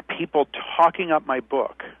people talking up my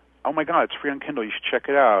book, oh my God, it's free on Kindle, you should check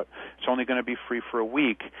it out, it's only going to be free for a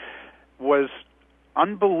week, was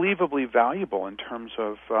unbelievably valuable in terms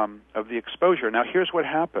of the exposure. Now, here's what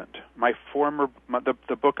happened.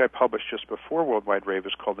 The book I published just before Worldwide Rave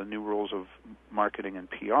is called The New Rules of Marketing and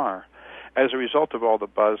PR. As a result of all the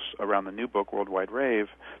buzz around the new book, Worldwide Rave,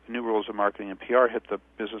 The New Rules of Marketing and PR hit the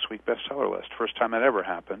Business Week bestseller list. First time that ever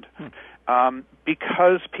happened.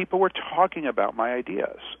 Because people were talking about my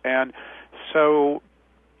ideas. And so,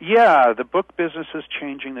 yeah, the book business is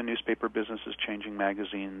changing, the newspaper business is changing,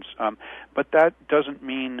 magazines, but that doesn't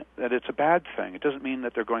mean that it's a bad thing. It doesn't mean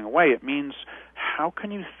that they're going away. It means how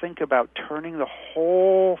can you think about turning the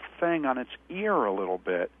whole thing on its ear a little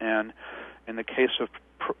bit? And in the case of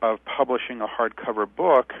publishing a hardcover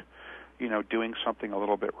book, doing something a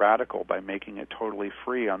little bit radical by making it totally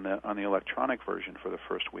free on the electronic version for the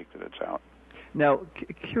first week that it's out. Now,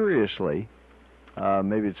 curiously,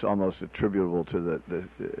 maybe it's almost attributable to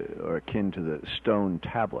or akin to the stone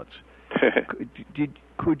tablets.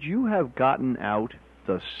 Could you have gotten out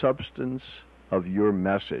the substance of your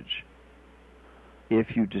message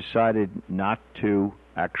if you decided not to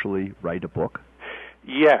actually write a book?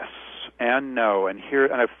 Yes and no, and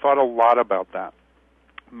I've thought a lot about that.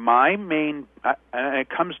 My main,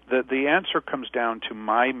 the answer comes down to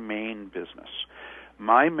my main business.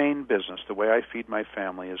 My main business, the way I feed my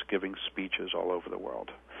family, is giving speeches all over the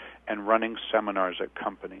world and running seminars at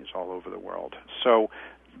companies all over the world. So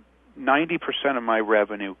 90% of my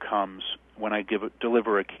revenue comes when I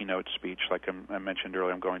deliver a keynote speech. Like I mentioned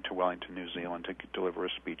earlier, I'm going to Wellington, New Zealand to deliver a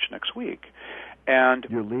speech next week. And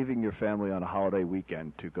you're leaving your family on a holiday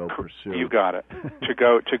weekend to go pursue. You got it.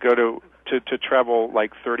 to travel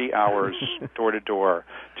like 30 hours door to door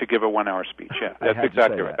to give a 1-hour speech. Yeah, that's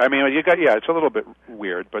exactly right. That. I mean, it's a little bit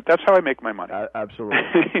weird, but that's how I make my money.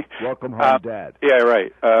 Absolutely. Welcome home, Dad. Yeah,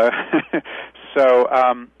 right.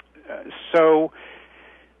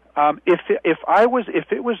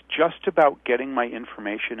 If it was just about getting my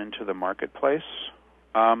information into the marketplace,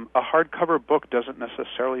 a hardcover book doesn't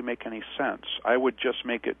necessarily make any sense. I would just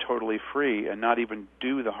make it totally free and not even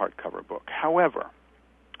do the hardcover book. However,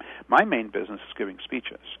 my main business is giving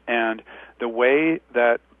speeches, and the way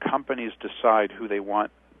that companies decide who they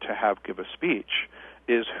want to have give a speech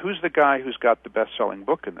is who's the guy who's got the best-selling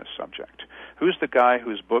book in this subject? Who's the guy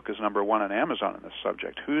whose book is number one on Amazon in this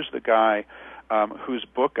subject? Who's the guy whose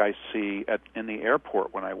book I see in the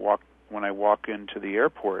airport when I walk into the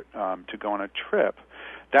airport to go on a trip?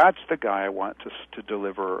 That's the guy I want to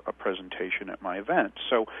deliver a presentation at my event.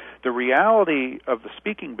 So the reality of the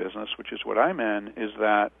speaking business, which is what I'm in, is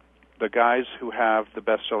that the guys who have the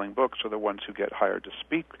best-selling books are the ones who get hired to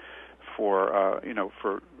speak for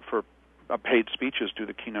paid speeches, do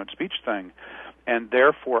the keynote speech thing, and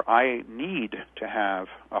therefore I need to have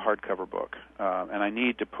a hardcover book, and I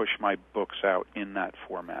need to push my books out in that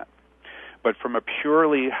format. But from a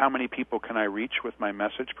purely how many people can I reach with my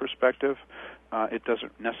message perspective, it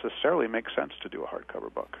doesn't necessarily make sense to do a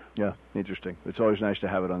hardcover book. Yeah, interesting. It's always nice to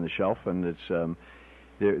have it on the shelf, and it's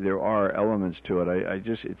there are elements to it.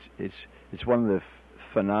 It's one of the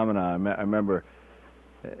phenomena. I remember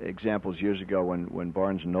examples years ago when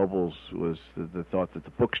Barnes and Nobles was the thought that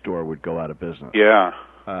the bookstore would go out of business. Yeah.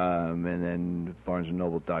 And then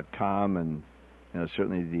BarnesandNoble.com, and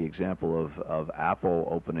certainly the example of Apple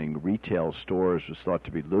opening retail stores was thought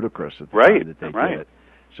to be ludicrous at the time that they did it.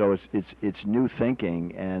 So it's new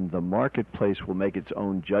thinking, and the marketplace will make its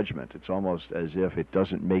own judgment. It's almost as if it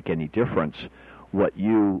doesn't make any difference what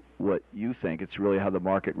you think. It's really how the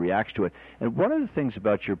market reacts to it. And one of the things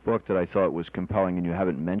about your book that I thought was compelling, and you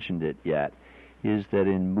haven't mentioned it yet, is that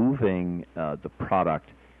in moving the product,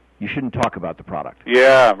 you shouldn't talk about the product.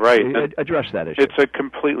 Yeah, right. Address that issue. It's a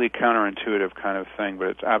completely counterintuitive kind of thing, but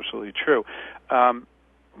it's absolutely true.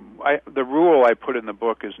 The rule I put in the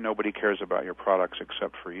book is nobody cares about your products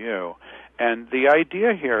except for you. And the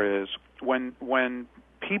idea here is when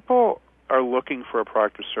people are looking for a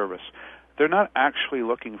product or service, they're not actually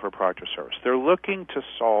looking for a product or service. They're looking to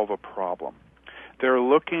solve a problem. They're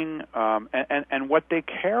looking, and what they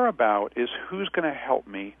care about is who's going to help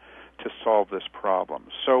me to solve this problem.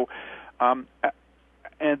 So, and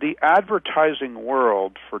the advertising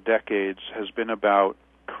world for decades has been about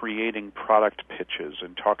creating product pitches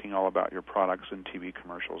and talking all about your products in TV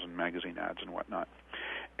commercials and magazine ads and whatnot.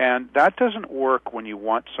 And that doesn't work when you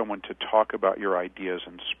want someone to talk about your ideas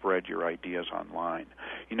and spread your ideas online.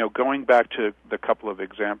 Going back to the couple of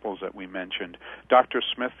examples that we mentioned, Dr.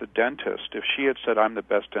 Smith, the dentist, if she had said, "I'm the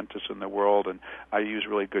best dentist in the world, and I use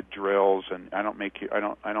really good drills, and I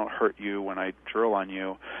don't hurt you when I drill on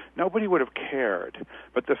you," nobody would have cared.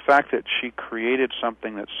 But the fact that she created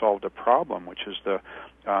something that solved a problem, which is the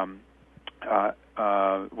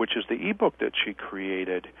ebook that she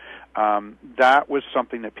created, that was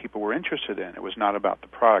something that people were interested in. It was not about the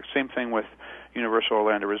product. Same thing with Universal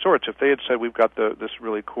Orlando Resorts. If they had said, "We've got this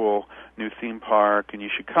really cool new theme park and you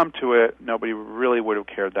should come to it," nobody really would have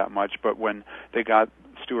cared that much. But when they got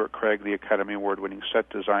Stuart Craig, the Academy Award-winning set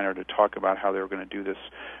designer, to talk about how they were going to do this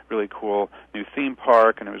really cool new theme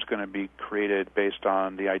park and it was going to be created based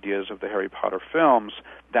on the ideas of the Harry Potter films,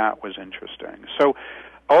 that was interesting. So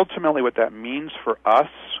ultimately what that means for us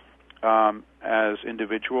as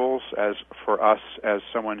individuals, as for us as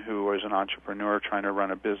someone who is an entrepreneur trying to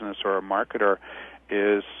run a business or a marketer,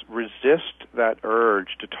 is resist that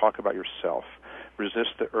urge to talk about yourself.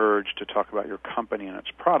 Resist the urge to talk about your company and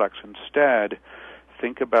its products. Instead,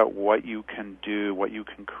 think about what you can do, what you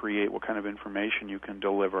can create, what kind of information you can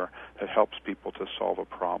deliver that helps people to solve a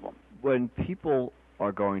problem. When people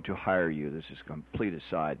are going to hire you, this is a complete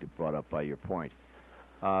aside brought up by your point,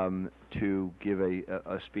 to give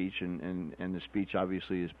a speech, and the speech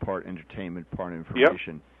obviously is part entertainment, part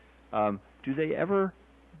information. Yep.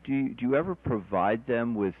 Do you ever provide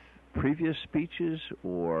them with previous speeches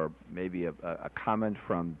or maybe a comment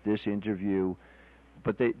from this interview?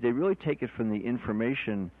 But they really take it from the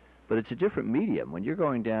information, but it's a different medium. When you're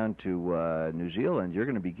going down to New Zealand, you're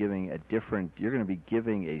going to be giving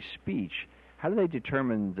a speech. How do they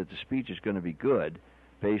determine that the speech is going to be good?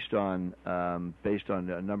 Based on a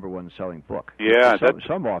number one selling book. Yeah,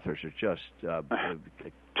 some authors are just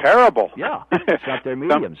terrible. Yeah, it's not their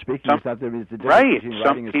medium. Speaking is not their medium. It's the difference between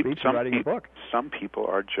writing a speech and writing a book. Some people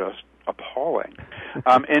are just appalling.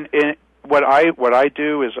 And what I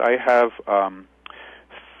do is I have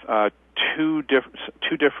two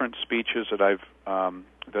different speeches that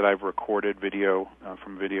I've recorded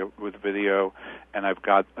from video, and I've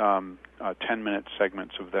got 10-minute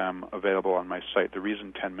segments of them available on my site. The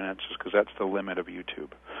reason 10 minutes is because that's the limit of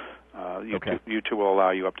YouTube. YouTube will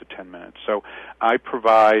allow you up to 10 minutes. So I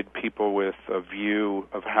provide people with a view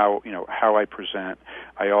of how I present.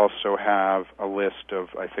 I also have a list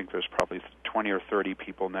of, I think there's probably 20 or 30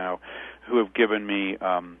 people now who have given me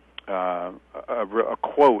a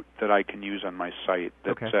quote that I can use on my site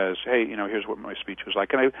that says, "Hey, here's what my speech was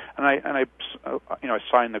like," and I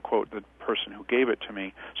signed the quote, the person who gave it to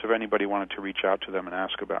me. So if anybody wanted to reach out to them and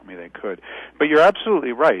ask about me, they could. But you're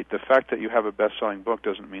absolutely right. The fact that you have a best-selling book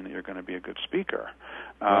doesn't mean that you're going to be a good speaker.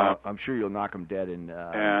 I'm sure you'll knock them dead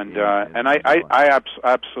I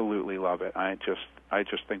absolutely love it. I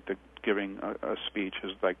just think that giving a speech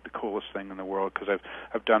is like the coolest thing in the world, because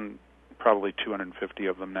I've done probably 250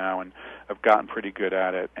 of them now, and I've gotten pretty good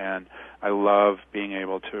at it, and I love being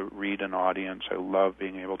able to read an audience. I love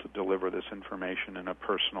being able to deliver this information in a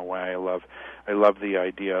personal way. I love the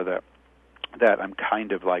idea that I'm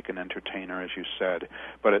kind of like an entertainer, as you said,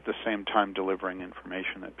 but at the same time delivering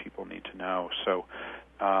information that people need to know. So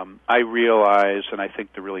I realize, and I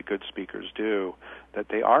think the really good speakers do, that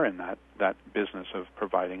they are in that business of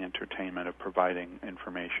providing entertainment, of providing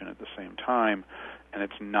information at the same time. And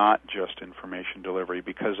it's not just information delivery,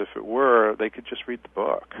 because if it were, they could just read the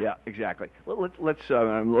book. Yeah, exactly. Let's.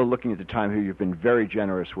 I'm looking at the time here. You've been very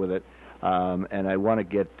generous with it, and I want to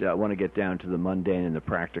get down to the mundane and the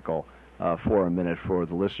practical for a minute for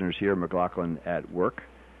the listeners here. McLaughlin at Work,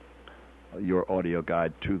 your audio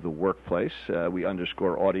guide to the workplace. We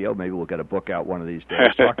underscore audio. Maybe we'll get a book out one of these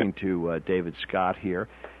days. Talking to David Scott here,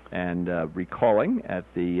 and recalling at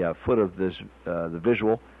the foot of this the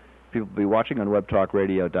visual. People will be watching on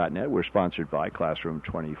webtalkradio.net. We're sponsored by Classroom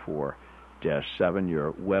 24-7,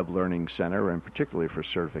 your web learning center, and particularly for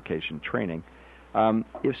certification training.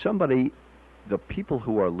 If the people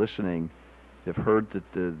who are listening have heard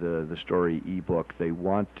that the story ebook, they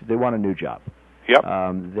want a new job. Yep.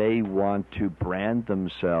 They want to brand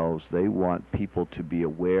themselves. They want people to be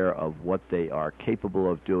aware of what they are capable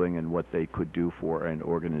of doing and what they could do for an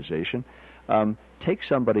organization. Take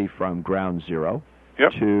somebody from ground zero.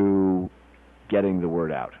 Yep. To getting the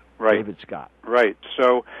word out. Right. David Scott. Right.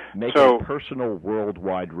 So make a personal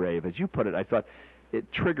worldwide rave. As you put it, I thought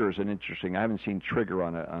it triggers an interesting. I haven't seen trigger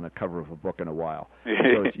on a cover of a book in a while.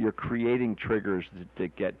 So you're creating triggers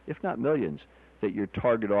that get, if not millions, that your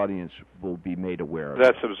target audience will be made aware of.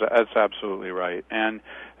 That's absolutely right. And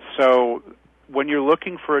so when you're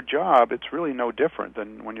looking for a job, it's really no different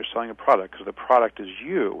than when you're selling a product, because the product is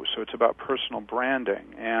you. So it's about personal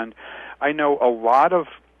branding. And I know a lot of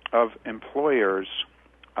employers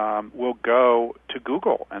will go to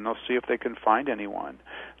Google and they'll see if they can find anyone.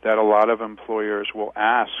 That a lot of employers will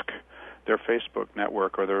ask their Facebook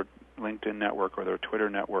network or their LinkedIn network or their Twitter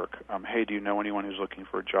network, hey, do you know anyone who's looking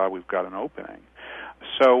for a job? We've got an opening.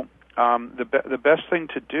 So the best thing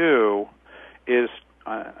to do is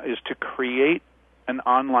to create an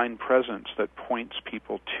online presence that points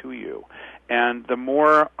people to you. And the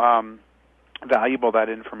more valuable that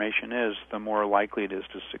information is, the more likely it is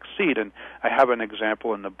to succeed. And I have an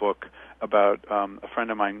example in the book about a friend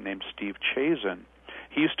of mine named Steve Chazen.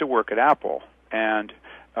 He used to work at Apple, and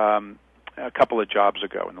a couple of jobs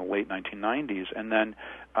ago in the late 1990s. And then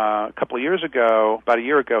a couple of years ago, about a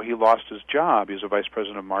year ago, he lost his job. He was a vice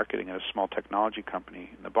president of marketing at a small technology company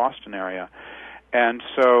in the Boston area. And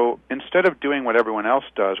so instead of doing what everyone else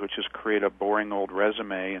does, which is create a boring old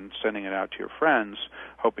resume and sending it out to your friends,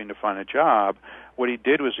 hoping to find a job, what he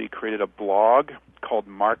did was he created a blog called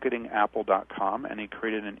marketingapple.com, and he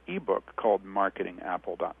created an ebook called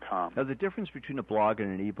marketingapple.com. Now, the difference between a blog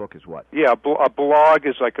and an ebook is what? Yeah, a blog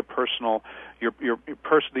is like a personal,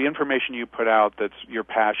 the information you put out that's you're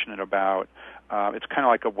passionate about. It's kind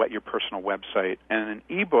of like your personal website. And an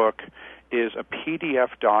ebook is a PDF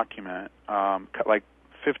document, like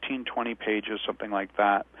 15, 20 pages, something like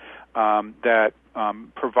that, that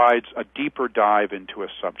provides a deeper dive into a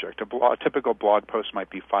subject. A typical blog post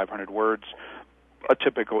might be 500 words. A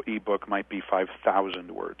typical ebook might be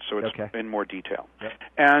 5,000 words, so it's in more detail. Yep.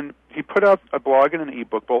 And he put out a blog and an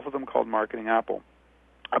ebook, both of them called Marketing Apple,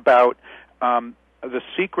 about the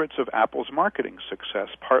secrets of Apple's marketing success,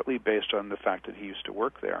 partly based on the fact that he used to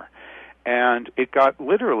work there. And it got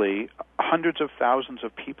literally hundreds of thousands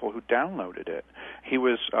of people who downloaded it. He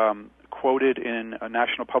was quoted in a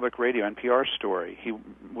National Public Radio, NPR story. He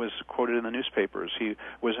was quoted in the newspapers. He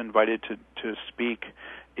was invited to speak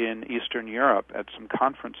in Eastern Europe at some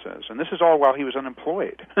conferences. And this is all while he was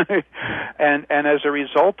unemployed. And as a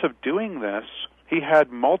result of doing this, he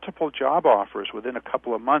had multiple job offers within a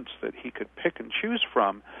couple of months that he could pick and choose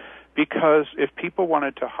from, because if people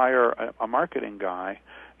wanted to hire a marketing guy,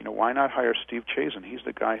 why not hire Steve Chazen? He's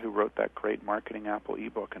the guy who wrote that great Marketing Apple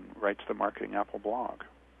ebook and writes the Marketing Apple blog.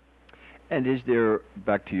 And is there,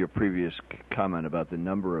 back to your previous comment about the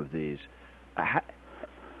number of these,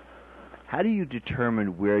 how do you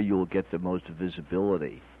determine where you'll get the most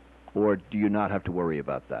visibility, or do you not have to worry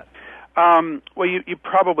about that? Well, you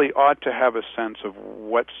probably ought to have a sense of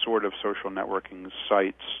what sort of social networking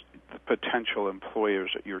sites the potential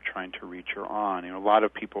employers that you're trying to reach are on. A lot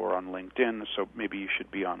of people are on LinkedIn, so maybe you should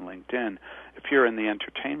be on LinkedIn. If you're in the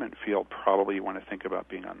entertainment field, probably you want to think about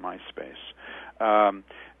being on MySpace.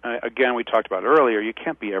 Again, we talked about earlier, you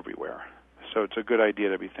can't be everywhere. So it's a good idea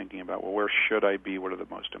to be thinking about, well, where should I be? What are the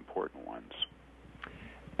most important ones?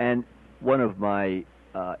 And one of my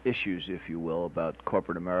issues, if you will, about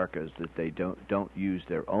corporate America is that they don't use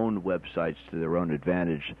their own websites to their own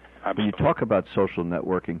advantage. Absolutely. When you talk about social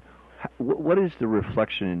networking, what is the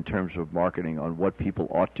reflection in terms of marketing on what people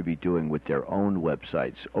ought to be doing with their own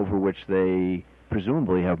websites, over which they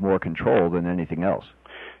presumably have more control than anything else?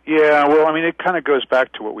 Yeah, well, it kind of goes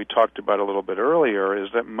back to what we talked about a little bit earlier, is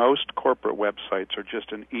that most corporate websites are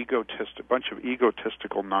just a bunch of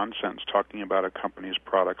egotistical nonsense talking about a company's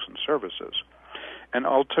products and services. And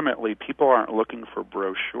ultimately, people aren't looking for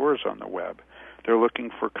brochures on the web. They're looking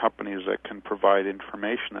for companies that can provide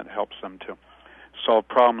information that helps them to solve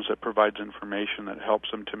problems, that provides information that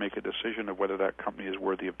helps them to make a decision of whether that company is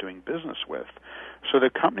worthy of doing business with. So the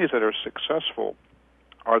companies that are successful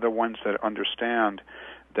are the ones that understand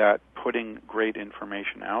that putting great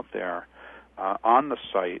information out there on the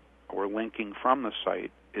site or linking from the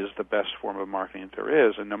site is the best form of marketing that there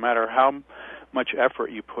is. And no matter how much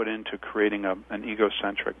effort you put into creating an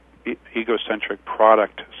egocentric,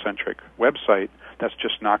 product-centric website, that's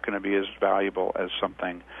just not going to be as valuable as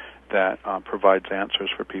something that provides answers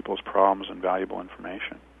for people's problems and valuable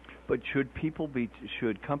information. But should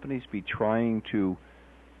companies be trying to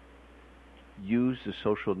use the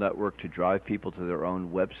social network to drive people to their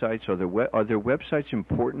own websites? Are their websites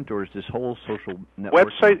important, or is this whole social network?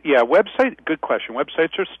 Good question.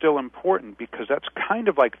 Websites are still important because that's kind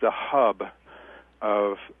of like the hub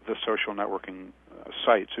of the social networking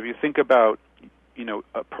site. So if you think about,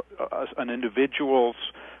 an individual's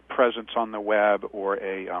presence on the web or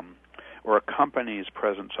a company's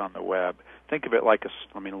presence on the web, think of it like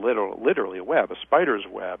literally a web, a spider's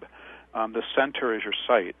web. The center is your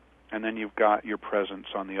site. And then you've got your presence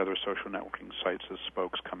on the other social networking sites as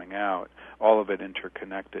spokes coming out, all of it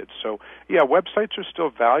interconnected. So, yeah, websites are still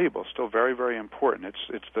valuable, still very, very important.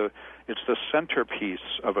 It's the centerpiece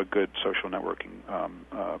of a good social networking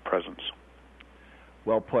presence.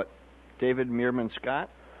 Well put. David Meerman Scott,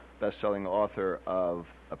 best-selling author of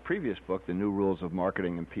a previous book, The New Rules of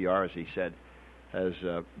Marketing and PR, as he said, has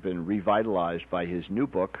been revitalized by his new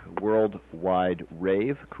book, Worldwide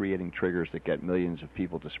Rave, Creating Triggers That Get Millions of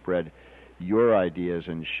People to Spread Your Ideas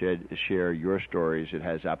and Share Your Stories. It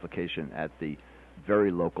has application at the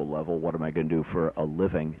very local level. What am I going to do for a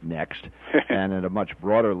living next? And at a much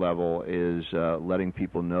broader level is letting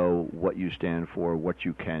people know what you stand for, what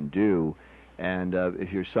you can do. And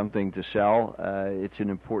if you're something to sell, it's an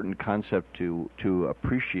important concept to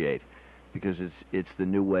appreciate, because it's the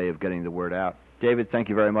new way of getting the word out. David, thank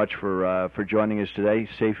you very much for joining us today.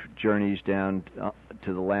 Safe journeys down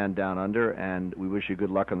to the land down under, and we wish you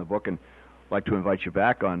good luck on the book, and I'd like to invite you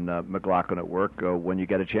back on McLaughlin at Work when you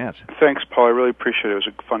get a chance. Thanks, Paul. I really appreciate it. It was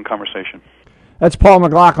a fun conversation. That's Paul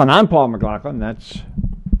McLaughlin. I'm Paul McLaughlin. That's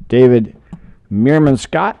David Meerman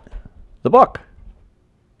Scott. The book,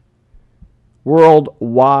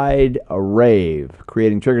 Worldwide Rave,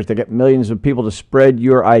 Creating Triggers to Get Millions of People to Spread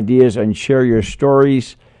Your Ideas and Share Your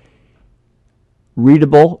Stories.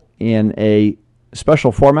 Readable in a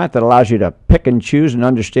special format that allows you to pick and choose and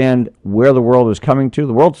understand where the world is coming to.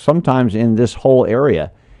 The world sometimes in this whole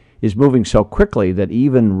area is moving so quickly that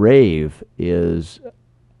even rave is,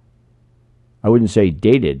 I wouldn't say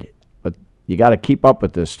dated, but you got to keep up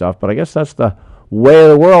with this stuff. But I guess that's the way of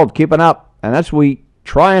the world, keeping up. And that's what we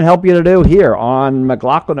try and help you to do here on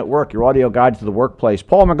McLaughlin at Work, your audio guide to the workplace.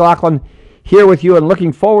 Paul McLaughlin here with you, and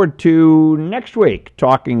looking forward to next week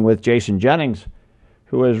talking with Jason Jennings,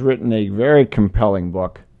 who has written a very compelling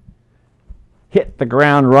book, Hit the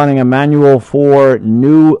Ground Running, a manual for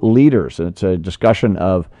new leaders. And it's a discussion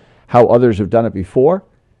of how others have done it before.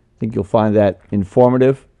 I think you'll find that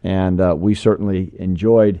informative, and we certainly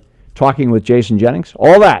enjoyed talking with Jason Jennings.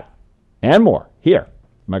 All that and more here,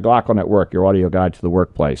 McLaughlin at Work, your audio guide to the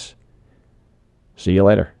workplace. See you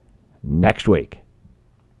later next week.